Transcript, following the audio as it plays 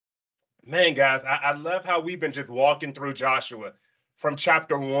Man, guys, I love how we've been just walking through Joshua from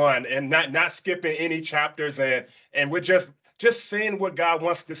chapter one and not skipping any chapters and we're just seeing what God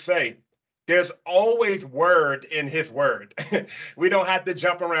wants to say. There's always word in his word. We don't have to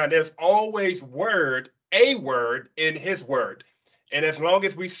jump around. There's always a word in his word. And as long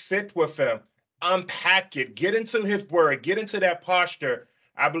as we sit with him, unpack it, get into his word, get into that posture,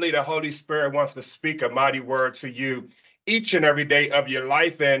 I believe the Holy Spirit wants to speak a mighty word to you each and every day of your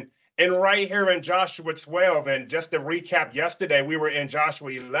life. And right here in Joshua 12, and just to recap, yesterday we were in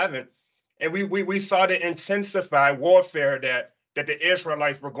Joshua 11, and we saw the intensified warfare that the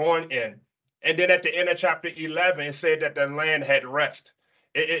Israelites were going in. And then at the end of chapter 11, it said that the land had rest.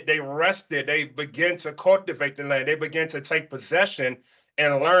 They rested. They began to cultivate the land. They began to take possession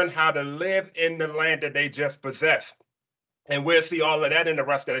and learn how to live in the land that they just possessed. And we'll see all of that in the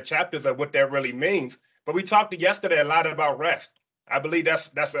rest of the chapters of what that really means. But we talked yesterday a lot about rest. I believe that's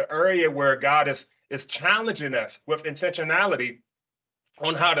the area where God is challenging us with intentionality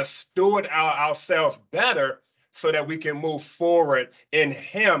on how to steward ourselves better so that we can move forward in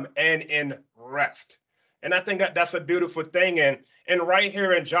him and in rest. And I think that's a beautiful thing. And right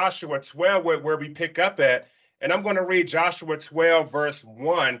here in Joshua 12, where we pick up at, and I'm going to read Joshua 12, verse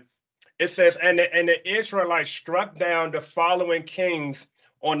 1. It says, and the Israelites struck down the following kings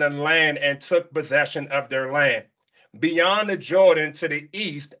on the land and took possession of their land beyond the Jordan to the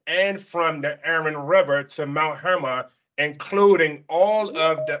east and from the Aran River to Mount Hermon, including all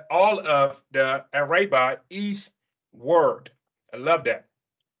of the Arabah eastward. I love that.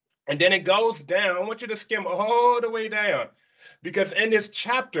 And then it goes down. I want you to skim all the way down because in this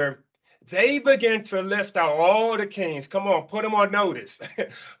chapter, they begin to list out all the kings. Come on, put them on notice.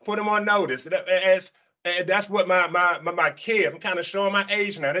 Put them on notice. And that's what my kids, I'm kind of showing my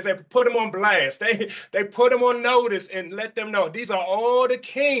age now. They say put them on blast. They put them on notice and let them know these are all the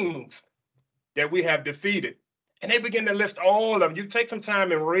kings that we have defeated. And they begin to list all of them. You take some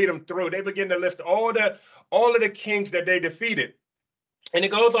time and read them through. They begin to list all of the kings that they defeated. And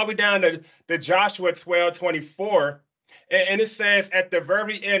it goes all the way down to Joshua 12:24. And it says at the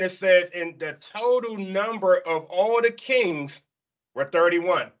very end, it says, in the total number of all the kings were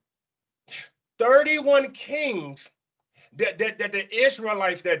 31. 31 kings that the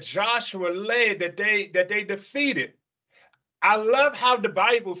Israelites, that Joshua led, that they defeated. I love how the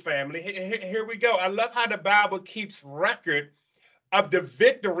Bible, family, here we go. I love how the Bible keeps record of the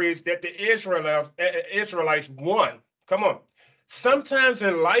victories that the Israelites won. Come on. Sometimes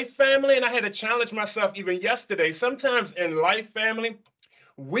in life, family, and I had to challenge myself even yesterday, sometimes in life, family,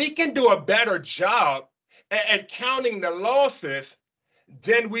 we can do a better job at counting the losses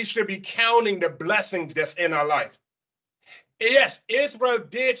than we should be counting the blessings that's in our life. Yes, Israel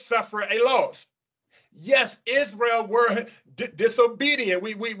did suffer a loss. Yes, Israel were disobedient.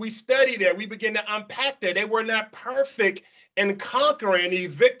 We studied that. We begin to unpack that. They were not perfect in conquering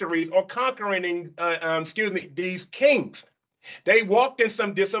these victories or conquering, these kings. They walked in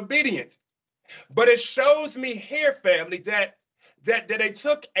some disobedience. But it shows me here, family, that they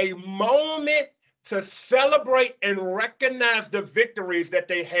took a moment to celebrate and recognize the victories that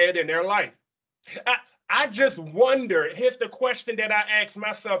they had in their life. I just wonder, here's the question that I asked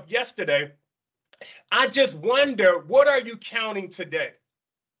myself yesterday. I just wonder, what are you counting today?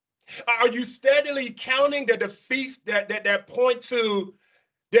 Are you steadily counting the defeats that point to,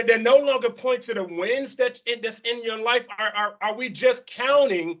 that no longer point to the wins that's in your life? Are we just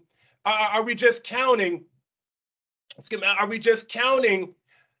counting? Are we just counting? Are we just counting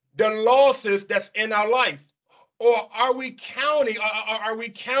the losses that's in our life, or are we counting? Are we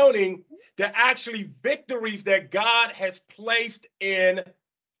counting the actually victories that God has placed in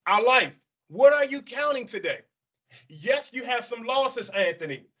our life? What are you counting today? Yes, you have some losses,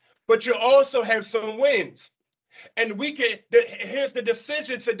 Anthony, but you also have some wins. And here's the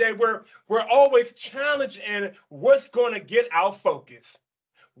decision today. We're always challenged in what's going to get our focus,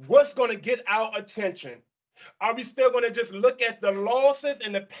 what's going to get our attention. Are we still going to just look at the losses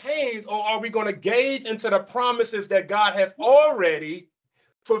and the pains, or are we going to gauge into the promises that God has already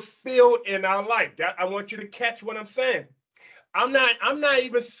fulfilled in our life? I want you to catch what I'm saying. I'm not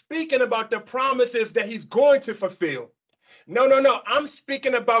even speaking about the promises that he's going to fulfill. No. I'm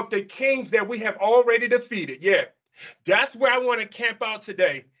speaking about the kings that we have already defeated. Yeah, that's where I want to camp out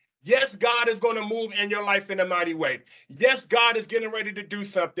today. Yes, God is going to move in your life in a mighty way. Yes, God is getting ready to do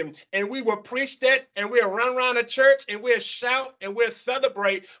something. And we will preach that, and we'll run around the church, and we'll shout, and we'll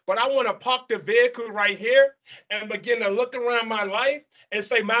celebrate. But I want to park the vehicle right here and begin to look around my life and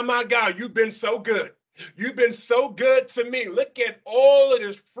say, my God, you've been so good. You've been so good to me. Look at all of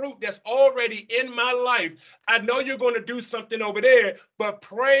this fruit that's already in my life. I know you're going to do something over there, but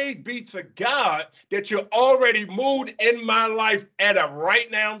praise be to God that you're already moved in my life at a right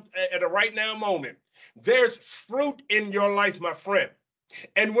now moment. There's fruit in your life, my friend.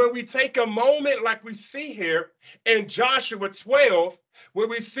 And when we take a moment like we see here in Joshua 12, where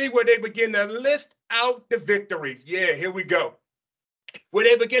we see where they begin to list out the victories. Yeah, here we go. Where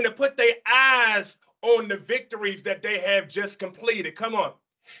they begin to put their eyes on the victories that they have just completed. Come on.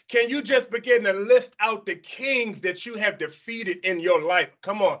 Can you just begin to list out the kings that you have defeated in your life?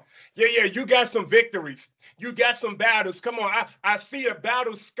 Come on. Yeah, you got some victories. You got some battles. Come on. I see a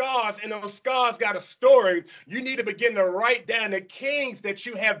battle scars, and those scars got a story. You need to begin to write down the kings that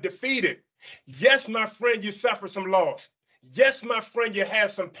you have defeated. Yes, my friend, you suffer some loss. Yes, my friend, you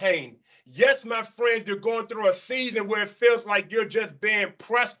have some pain. Yes, my friend, you're going through a season where it feels like you're just being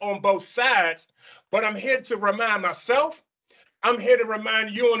pressed on both sides. But I'm here to remind myself, I'm here to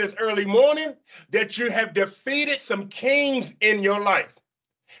remind you on this early morning that you have defeated some kings in your life.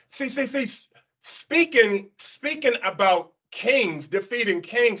 See, speaking about kings, defeating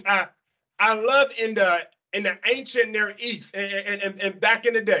kings, I love in the ancient Near East and back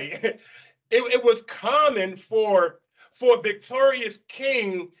in the day, it was common for victorious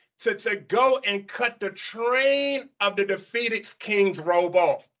king to go and cut the train of the defeated king's robe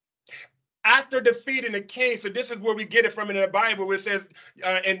off. After defeating the king, so this is where we get it from in the Bible, where it says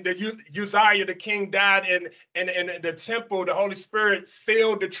in the Uzziah, the king died, and the temple, the Holy Spirit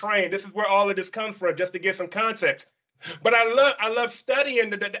filled the train. This is where all of this comes from, just to get some context. But I love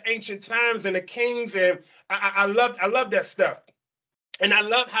studying the ancient times and the kings, and I love that stuff. And I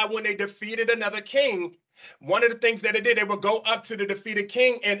love how when they defeated another king, one of the things that they did, they would go up to the defeated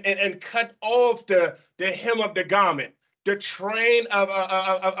king and cut off the hem of the garment, the train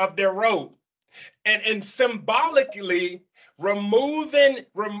of their robe, and symbolically removing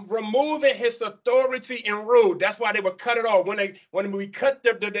his authority and rule. That's why they would cut it off. When we cut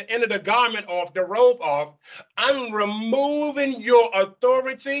the end of the garment off, the robe off, I'm removing your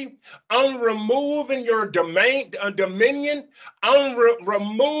authority. I'm removing your dominion. I'm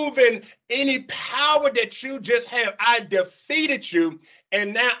removing any power that you just have. I defeated you,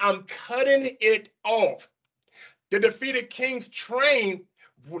 and now I'm cutting it off. The defeated king's train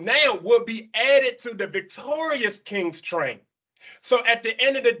now will be added to the victorious king's train. So at the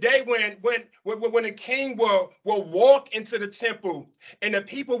end of the day, when the king will walk into the temple and the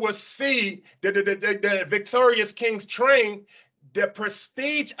people will see the victorious king's train, the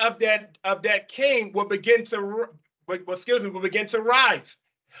prestige of that king will begin to rise.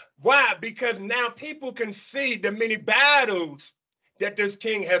 Why? Because now people can see the many battles that this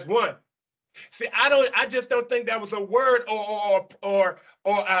king has won. See, I just don't think that was a word or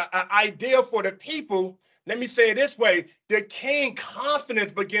an idea for the people. Let me say it this way: the king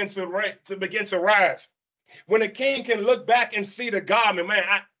confidence begins to rise. When the king can look back and see the garment, man,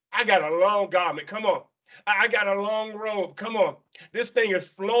 I got a long garment. Come on, I got a long robe. Come on, this thing is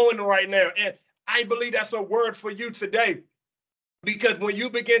flowing right now, and I believe that's a word for you today. Because when you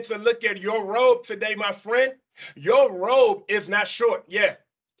begin to look at your robe today, my friend, your robe is not short. Yeah.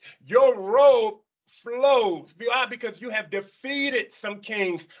 Your robe flows. Why? Because you have defeated some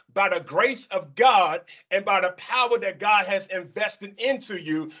kings by the grace of God and by the power that God has invested into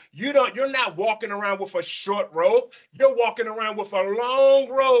you. You're not walking around with a short robe. You're walking around with a long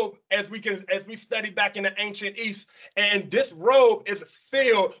robe, as we study back in the ancient East. And this robe is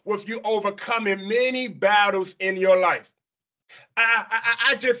filled with you overcoming many battles in your life.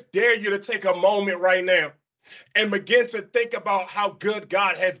 I just dare you to take a moment right now and begin to think about how good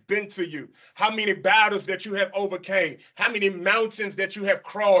God has been to you, how many battles that you have overcame, how many mountains that you have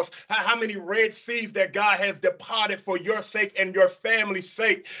crossed, how many Red Seas that God has departed for your sake and your family's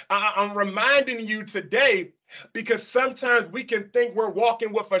sake. I'm reminding you today, because sometimes we can think we're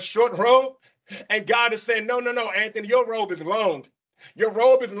walking with a short robe, and God is saying, no, Anthony, your robe is long. Your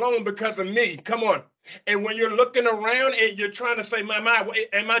robe is long because of me. Come on. And when you're looking around and you're trying to say,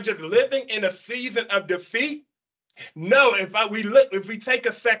 am I just living in a season of defeat? No, if we take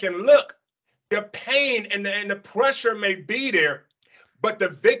a second look, the pain and the pressure may be there, but the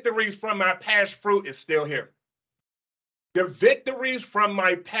victories from my past fruit is still here. The victories from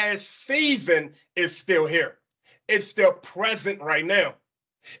my past season is still here. It's still present right now.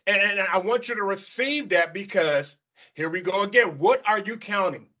 And I want you to receive that, because here we go again. What are you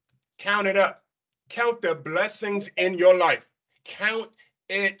counting? Count it up. Count the blessings in your life. Count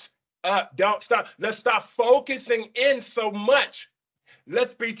it up. Don't stop. Let's stop focusing in so much.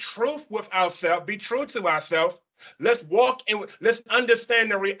 Let's be truth with ourselves. Be true to ourselves. Let's walk in. Let's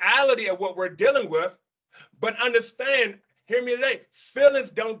understand the reality of what we're dealing with. But understand, hear me today, feelings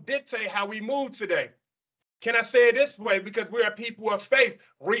don't dictate how we move today. Can I say it this way? Because we are people of faith.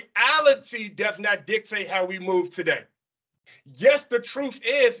 Reality does not dictate how we move today. Yes, the truth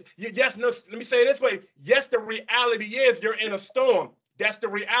is, yes, no, let me say it this way. Yes, the reality is you're in a storm. That's the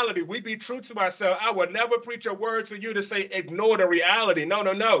reality. We be true to ourselves. I would never preach a word to you to say ignore the reality. No,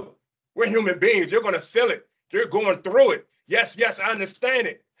 no, no. We're human beings. You're going to feel it. You're going through it. Yes, yes, I understand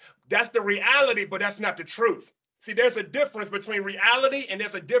it. That's the reality, but that's not the truth. See, there's a difference between reality and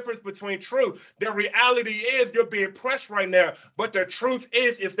there's a difference between truth. The reality is you're being pressed right now, but the truth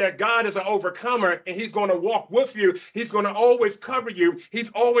is that God is an overcomer and he's going to walk with you. He's going to always cover you. He's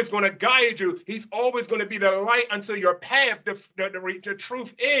always going to guide you. He's always going to be the light unto your path. The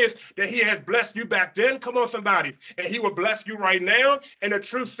truth is that he has blessed you back then. Come on, somebody. And he will bless you right now. And the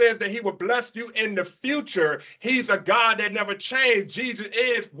truth says that he will bless you in the future. He's a God that never changed. Jesus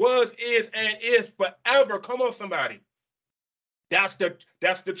is, was, is, and is forever. Come on, somebody. That's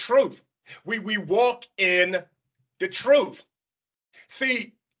the truth. We walk in the truth.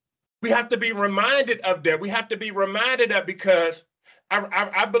 See, we have to be reminded of that. We have to be reminded of, because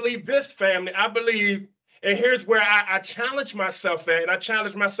I believe this, family. I believe, and here's where I challenge myself at, and I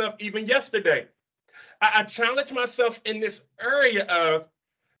challenged myself even yesterday. I challenge myself in this area of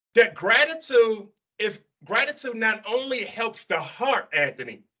that gratitude not only helps the heart,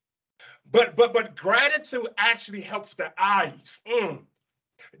 Anthony, but gratitude actually helps the eyes.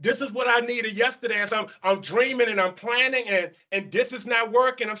 This is what I needed yesterday as I'm dreaming and I'm planning and this is not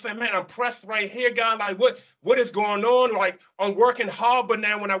working. I'm saying, man, I'm pressed right here, God. Like, what is going on? Like, I'm working hard, but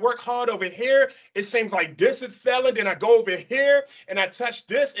now when I work hard over here, it seems like this is failing. Then I go over here and I touch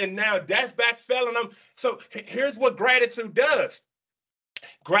this, and now that's back failing. So here's what gratitude does.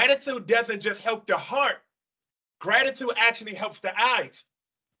 Gratitude doesn't just help the heart. Gratitude actually helps the eyes.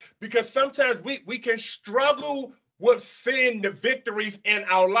 Because sometimes we can struggle with seeing the victories in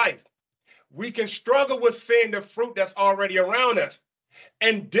our life. We can struggle with seeing the fruit that's already around us.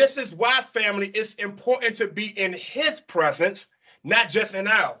 And this is why, family, it's important to be in his presence, not just in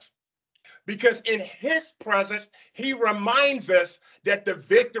ours. Because in his presence, he reminds us that the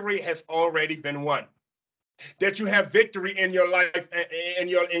victory has already been won. That you have victory in your life, in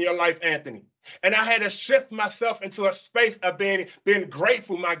your life, Anthony. And I had to shift myself into a space of being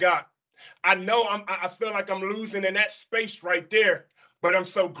grateful, my God. I know I feel like I'm losing in that space right there, but I'm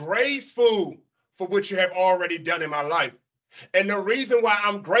so grateful for what you have already done in my life. And the reason why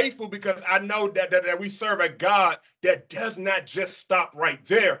I'm grateful, because I know that we serve a God that does not just stop right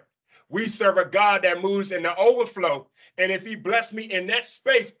there. We serve a God that moves in the overflow. And if he blessed me in that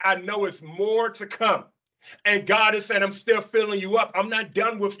space, I know it's more to come. And God is saying, I'm still filling you up. I'm not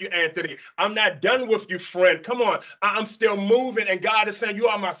done with you, Anthony. I'm not done with you, friend. Come on. I'm still moving. And God is saying, you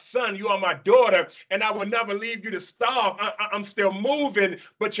are my son. You are my daughter. And I will never leave you to starve. I'm still moving,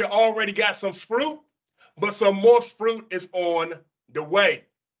 but you already got some fruit. But some more fruit is on the way.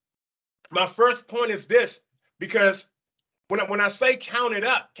 My first point is this, because when I say count it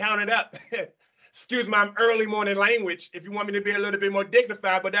up, excuse my early morning language, if you want me to be a little bit more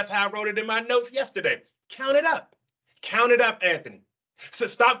dignified, but that's how I wrote it in my notes yesterday. Count it up. Count it up, Anthony. So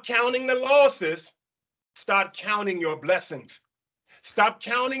stop counting the losses. Start counting your blessings. Stop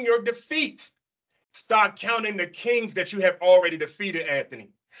counting your defeats. Start counting the kings that you have already defeated, Anthony.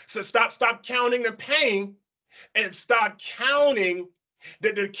 So stop counting the pain and start counting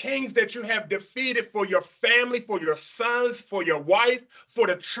the kings that you have defeated for your family, for your sons, for your wife, for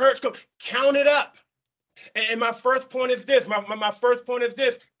the church. Count it up. And my first point is this. My first point is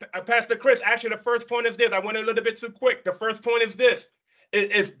this. Pastor Chris, actually, the first point is this. I went a little bit too quick. The first point is this.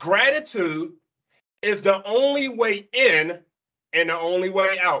 Is gratitude is the only way in and the only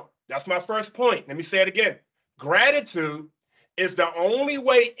way out. That's my first point. Let me say it again. Gratitude is the only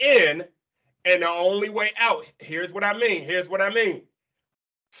way in and the only way out. Here's what I mean.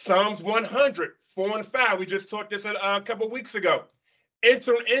 Psalms 100, 4 and 5. We just taught this a couple of weeks ago.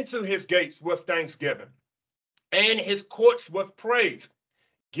 Enter into his gates with thanksgiving and his courts with praise.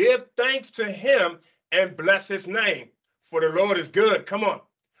 Give thanks to him and bless his name. For the Lord is good. Come on.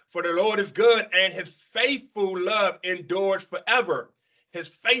 For the Lord is good, and his faithful love endures forever. His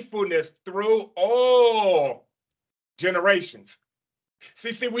faithfulness through all generations.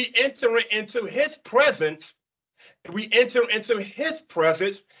 See, we enter into his presence. We enter into his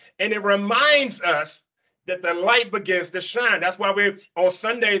presence, and it reminds us that the light begins to shine. That's why we're on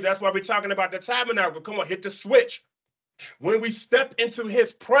Sundays. That's why we're talking about the tabernacle. Come on, hit the switch. When we step into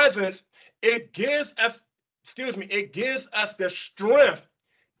his presence, it gives us the strength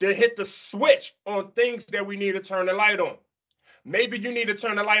to hit the switch on things that we need to turn the light on. Maybe you need to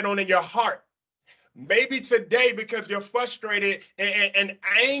turn the light on in your heart. Maybe today, because you're frustrated and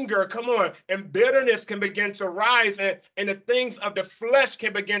anger, come on, and bitterness can begin to rise, and the things of the flesh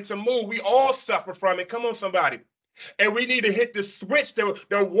can begin to move. We all suffer from it. Come on, somebody. And we need to hit the switch to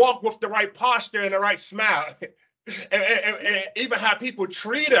walk with the right posture and the right smile. And even how people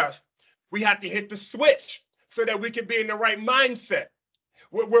treat us, we have to hit the switch so that we can be in the right mindset.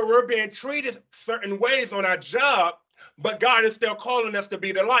 We're being treated certain ways on our job, but God is still calling us to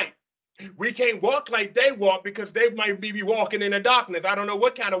be the light. We can't walk like they walk because they might be walking in the darkness. I don't know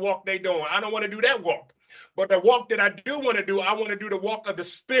what kind of walk they're doing. I don't want to do that walk. But the walk that I do want to do, I want to do the walk of the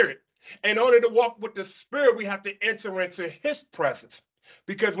Spirit. In order to walk with the Spirit, we have to enter into his presence.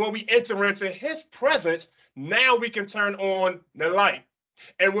 Because when we enter into his presence, now we can turn on the light.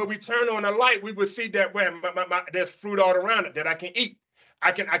 And when we turn on the light, we will see that there's fruit all around it that I can eat.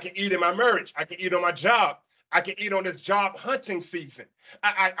 I can eat in my marriage. I can eat on my job. I can eat on this job hunting season.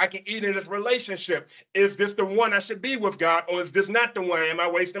 I can eat in this relationship. Is this the one I should be with, God, or is this not the one? Am I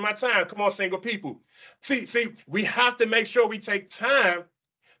wasting my time? Come on, single people. See, we have to make sure we take time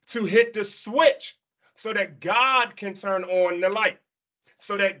to hit the switch so that God can turn on the light,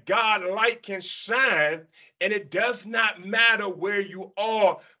 so that God's light can shine, and it does not matter where you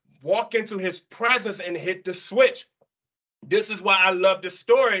are. Walk into his presence and hit the switch. This is why I love the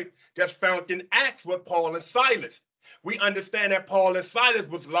story that's found in Acts with Paul and Silas. We understand that Paul and Silas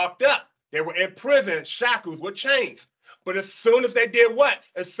was locked up. They were in prison, shackles with chains. But as soon as they did what?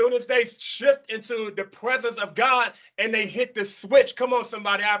 As soon as they shift into the presence of God and they hit the switch, come on,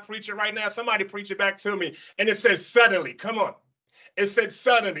 somebody, I preach it right now. Somebody preach it back to me. And it says suddenly, come on. It said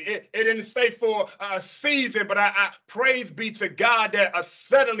suddenly. It didn't say for a season, but I praise be to God that a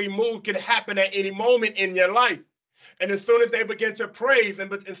suddenly move can happen at any moment in your life. And as soon as they begin to praise,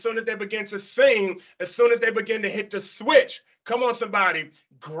 and as soon as they begin to sing, as soon as they begin to hit the switch, come on, somebody,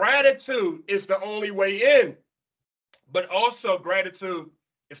 gratitude is the only way in, but also gratitude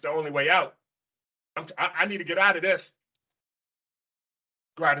is the only way out. I need to get out of this.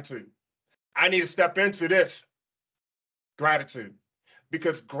 Gratitude. I need to step into this. Gratitude.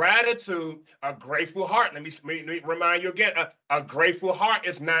 Because gratitude, a grateful heart, let me remind you again, a grateful heart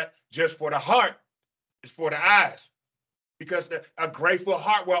is not just for the heart, it's for the eyes. Because a grateful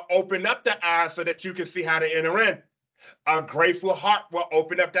heart will open up the eyes so that you can see how to enter in. A grateful heart will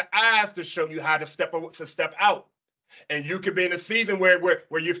open up the eyes to show you how to step out. And you could be in a season where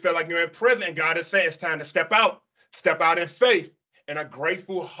you feel like you're in prison, and God is saying it's time to step out in faith. And a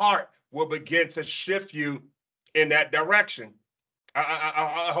grateful heart will begin to shift you in that direction.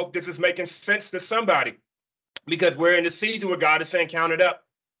 I hope this is making sense to somebody, because we're in the season where God is saying, count it up.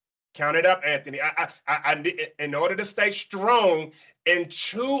 Count it up, Anthony. I need, in order to stay strong and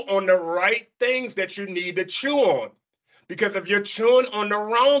chew on the right things that you need to chew on. Because if you're chewing on the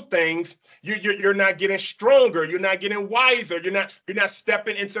wrong things, you're not getting stronger. You're not getting wiser. You're not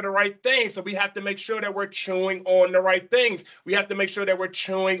stepping into the right things. So we have to make sure that we're chewing on the right things. We have to make sure that we're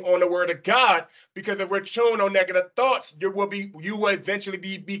chewing on the word of God. Because if we're chewing on negative thoughts, you will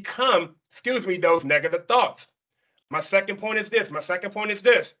eventually become those negative thoughts. My second point is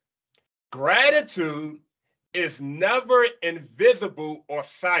this. Gratitude is never invisible or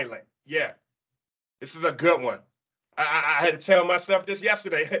silent. Yeah, this is a good one. I had to tell myself this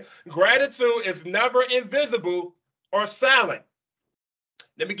yesterday. Gratitude is never invisible or silent.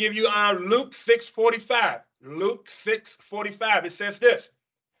 Let me give you Luke 6:45. Luke 6:45. It says this.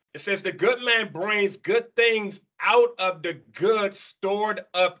 It says, the good man brings good things out of the good stored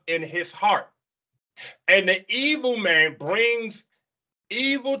up in his heart. And the evil man brings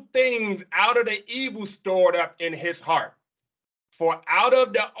evil things out of the evil stored up in his heart. For out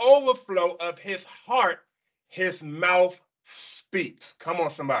of the overflow of his heart, his mouth speaks. Come on,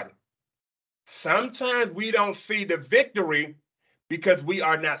 somebody. Sometimes we don't see the victory because we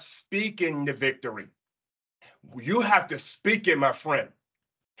are not speaking the victory. You have to speak it, my friend.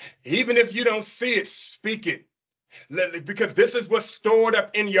 Even if you don't see it, speak it. Because this is what's stored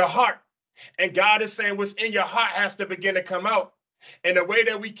up in your heart. And God is saying what's in your heart has to begin to come out. And the way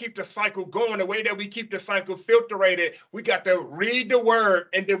that we keep the cycle going, the way that we keep the cycle filtrated, we got to read the word,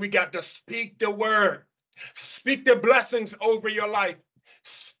 and then we got to speak the word. Speak the blessings over your life.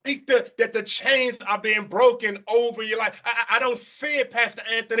 Speak that the chains are being broken over your life. I don't see it, Pastor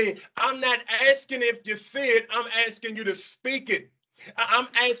Anthony. I'm not asking if you see it. I'm asking you to speak it. I'm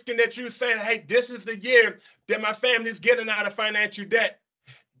asking that you say, hey, this is the year that my family's getting out of financial debt.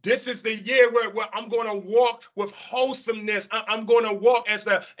 This is the year where I'm going to walk with wholesomeness. I'm going to walk as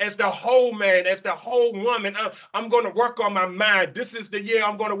the whole man, as the whole woman. I'm going to work on my mind. This is the year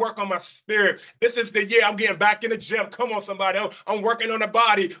I'm going to work on my spirit. This is the year I'm getting back in the gym. Come on, somebody. I'm working on the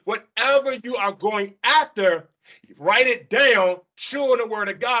body. Whatever you are going after, write it down, chew on the word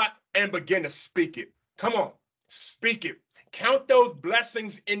of God, and begin to speak it. Come on, speak it. Count those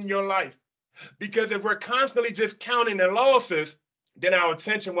blessings in your life. Because if we're constantly just counting the losses, then our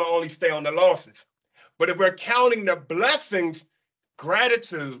attention will only stay on the losses. But if we're counting the blessings,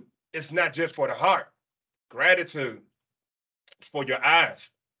 gratitude is not just for the heart. Gratitude is for your eyes.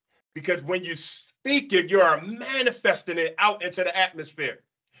 Because when you speak it, you are manifesting it out into the atmosphere.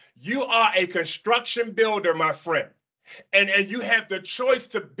 You are a construction builder, my friend. And you have the choice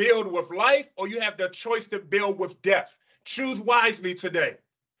to build with life, or you have the choice to build with death. Choose wisely today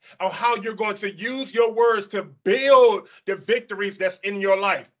on how you're going to use your words to build the victories that's in your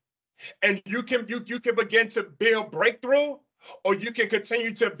life. And you can begin to build breakthrough, or you can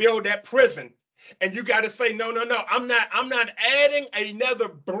continue to build that prison. And you got to say, no, I'm not adding another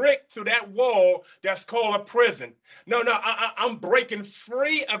brick to that wall that's called a prison. No, I'm breaking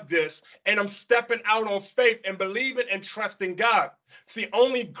free of this, and I'm stepping out on faith and believing and trusting God. See,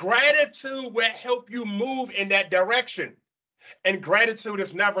 only gratitude will help you move in that direction. And gratitude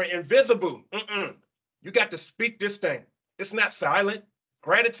is never invisible. You got to speak this thing. It's not silent.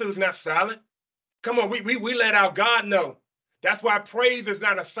 Gratitude is not silent. Come on, we let our God know. That's why praise is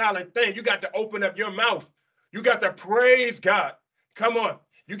not a silent thing. You got to open up your mouth. You got to praise God. Come on.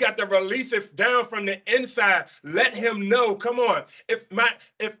 You got to release it down from the inside. Let him know. Come on. If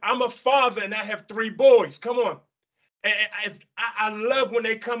I'm a father and I have 3 boys, come on. And I love when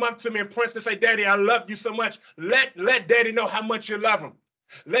they come up to me and Prince and say, Daddy, I love you so much. Let Daddy know how much you love him.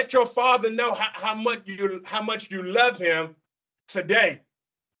 Let your father know how much you love him today.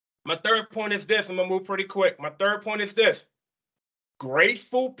 My third point is this. I'm going to move pretty quick. My third point is this.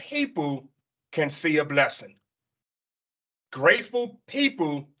 Grateful people can see a blessing. Grateful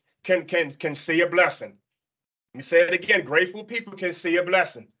people can see a blessing. Let me say it again. Grateful people can see a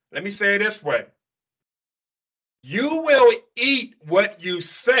blessing. Let me say it this way. You will eat what you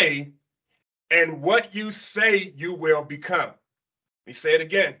say, and what you say you will become. Let me say it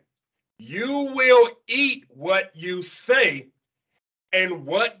again. You will eat what you say, and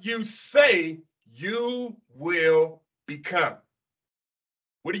what you say you will become.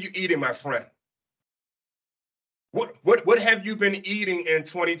 What are you eating, my friend? What have you been eating in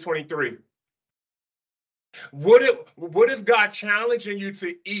 2023? What is God challenging you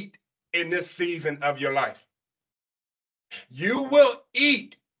to eat in this season of your life? You will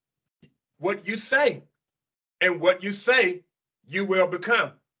eat what you say, and what you say, you will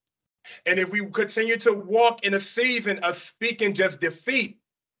become. And if we continue to walk in a season of speaking just defeat,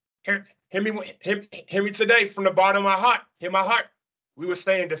 hear me today from the bottom of my heart, hear my heart, we will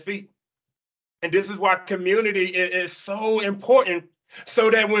stay in defeat. And this is why community is so important, so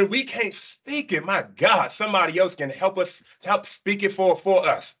that when we can't speak it, my God, somebody else can help speak it for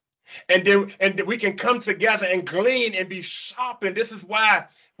us. And then we can come together and glean and be sharpened. This is why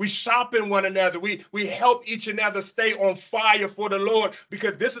we sharpen one another. We help each another stay on fire for the Lord,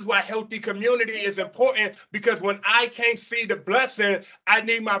 because this is why healthy community is important. Because when I can't see the blessing, I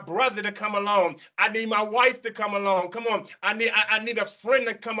need my brother to come along. I need my wife to come along. Come on. I need a friend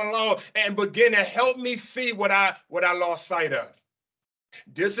to come along and begin to help me see what I lost sight of.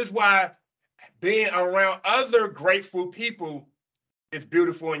 This is why being around other grateful people is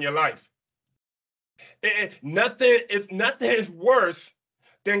beautiful in your life. Nothing is worse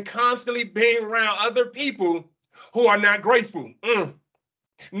than constantly being around other people who are not grateful.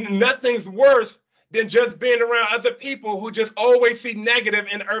 Nothing's worse than just being around other people who just always see negative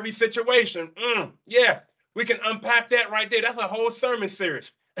in every situation. Yeah, we can unpack that right there. That's a whole sermon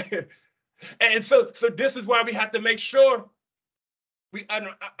series. And so this is why we have to make sure we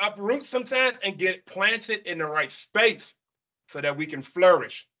uproot sometimes and get planted in the right space, so that we can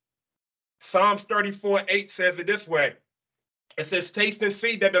flourish. Psalms 34:8 says it this way. It says, taste and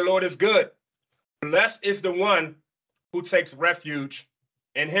see that the Lord is good. Blessed is the one who takes refuge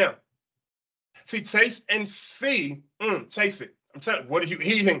in him. See, taste and see, taste it. I'm telling you, what are you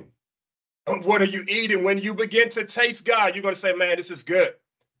eating? What are you eating? When you begin to taste God, you're going to say, man, this is good.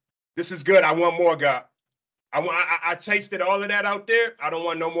 This is good. I want more, God. I tasted all of that out there. I don't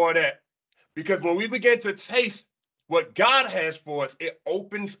want no more of that. Because when we begin to taste what God has for us, it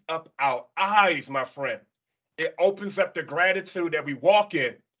opens up our eyes, my friend. It opens up the gratitude that we walk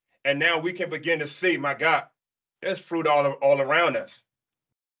in. And now we can begin to see, my God, there's fruit all around us.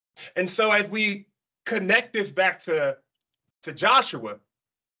 And so as we connect this back to Joshua,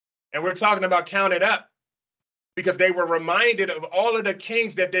 And we're talking about count it up because they were reminded of all of the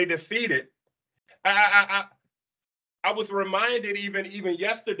kings that they defeated. I was reminded even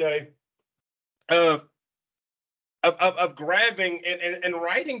yesterday of grabbing and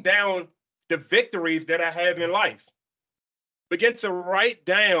writing down the victories that I have in life. Begin to write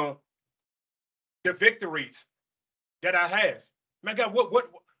down the victories that I have. My God,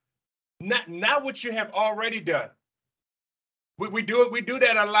 what not what you have already done. We do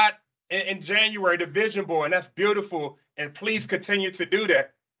that a lot in January, the vision board, and that's beautiful. And please continue to do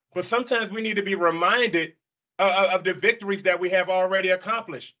that. But sometimes we need to be reminded of the victories that we have already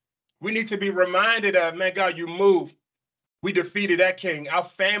accomplished. We need to be reminded of, man, God, you moved. We defeated that king. Our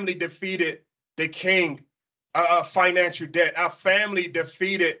family defeated the king of financial debt. Our family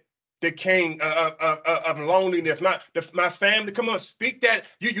defeated the king of loneliness. My family, come on, speak that.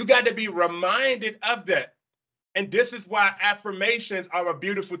 You got to be reminded of that. And this is why affirmations are a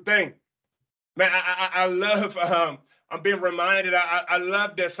beautiful thing. Man, I love, I'm being reminded, I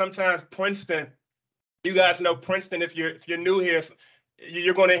love that sometimes Princeton, you guys know Princeton, if you're new here,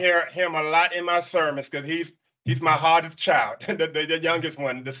 you're going to hear him a lot in my sermons because he's my hardest child, the youngest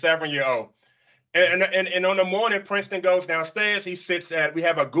one, the 7-year-old. And on the morning, Princeton goes downstairs. He sits at, we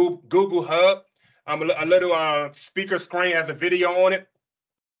have a Google Hub, a little speaker screen has a video on it.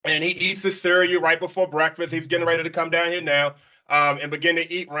 And he eats his cereal right before breakfast. He's getting ready to come down here now and begin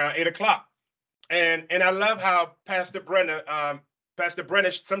to eat around 8 o'clock. And I love how Pastor Brenna,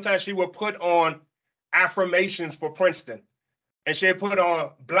 sometimes she will put on affirmations for Princeton. And she'll put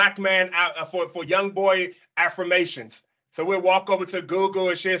on black man for young boy affirmations. So we'll walk over to Google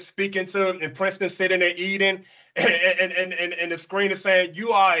and she's speaking to him, and Princeton sitting there eating, and the screen is saying,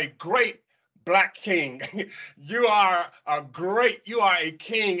 "You are a great Black king. You are a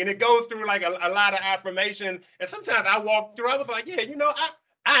king." And it goes through like a lot of affirmation. And sometimes I walk through, I was like, yeah,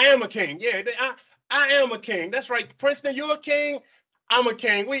 I am a king. Yeah, I am a king. That's right. Princeton, you're a king. I'm a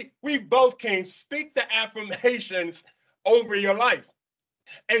king. We both kings. Speak the affirmations over your life.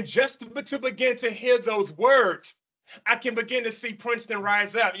 And just to begin to hear those words, I can begin to see Princeton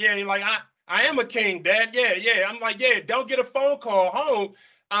rise up. Yeah, like, I am a king, Dad. Yeah. I'm like, yeah, don't get a phone call home.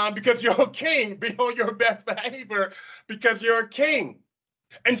 Because you're a king, be on your best behavior because you're a king.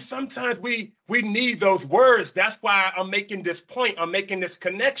 And sometimes we need those words. That's why I'm making this point. I'm making this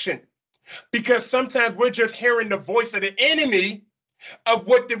connection. Because sometimes we're just hearing the voice of the enemy of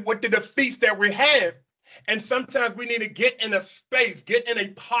what the defeats that we have. And sometimes we need to get in a space, get in a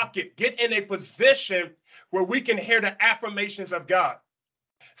pocket, get in a position where we can hear the affirmations of God.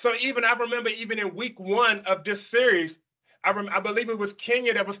 So I remember even in week 1 of this series, I believe it was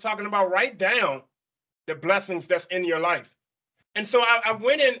Kenya that was talking about write down the blessings that's in your life. And so I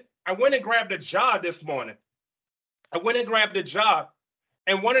went and grabbed a job this morning. I went and grabbed a job.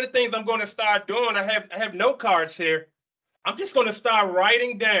 And one of the things I'm going to start doing, I have note cards here. I'm just going to start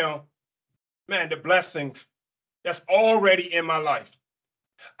writing down, man, the blessings that's already in my life.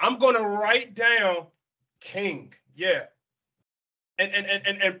 I'm going to write down king. Yeah.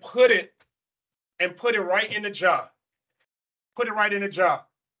 And put it right in the jar. Put it right in the jar.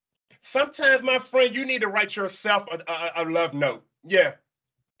 Sometimes, my friend, you need to write yourself a love note. Yeah.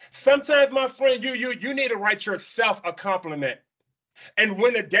 Sometimes, my friend, you need to write yourself a compliment. And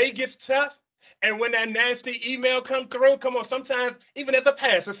when the day gets tough, and when that nasty email come through, come on, sometimes, even as a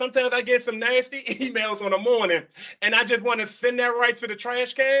pastor, sometimes I get some nasty emails on the morning, and I just want to send that right to the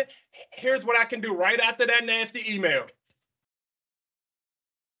trash can. Here's what I can do right after that nasty email.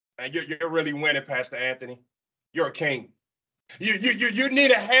 And you're really winning, Pastor Anthony. You're a king. You need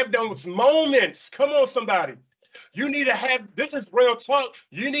to have those moments. Come on, somebody. You need to have, this is real talk.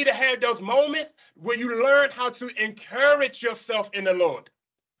 You need to have those moments where you learn how to encourage yourself in the Lord.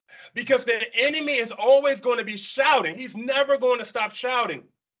 Because the enemy is always going to be shouting. He's never going to stop shouting.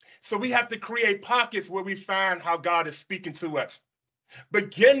 So we have to create pockets where we find how God is speaking to us.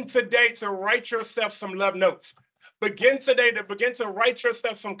 Begin today to write yourself some love notes. Begin today to write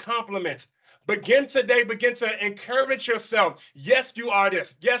yourself some compliments. Begin to encourage yourself. Yes, you are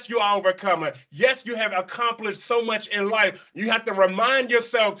this. Yes, you are overcomer. Yes, you have accomplished so much in life. You have to remind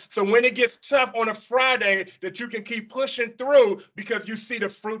yourself so when it gets tough on a Friday that you can keep pushing through because you see the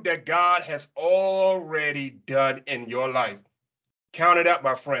fruit that God has already done in your life. Count it up,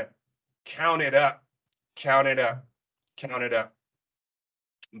 my friend. Count it up. Count it up. Count it up.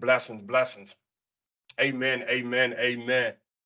 Blessings, blessings. Amen, amen, amen.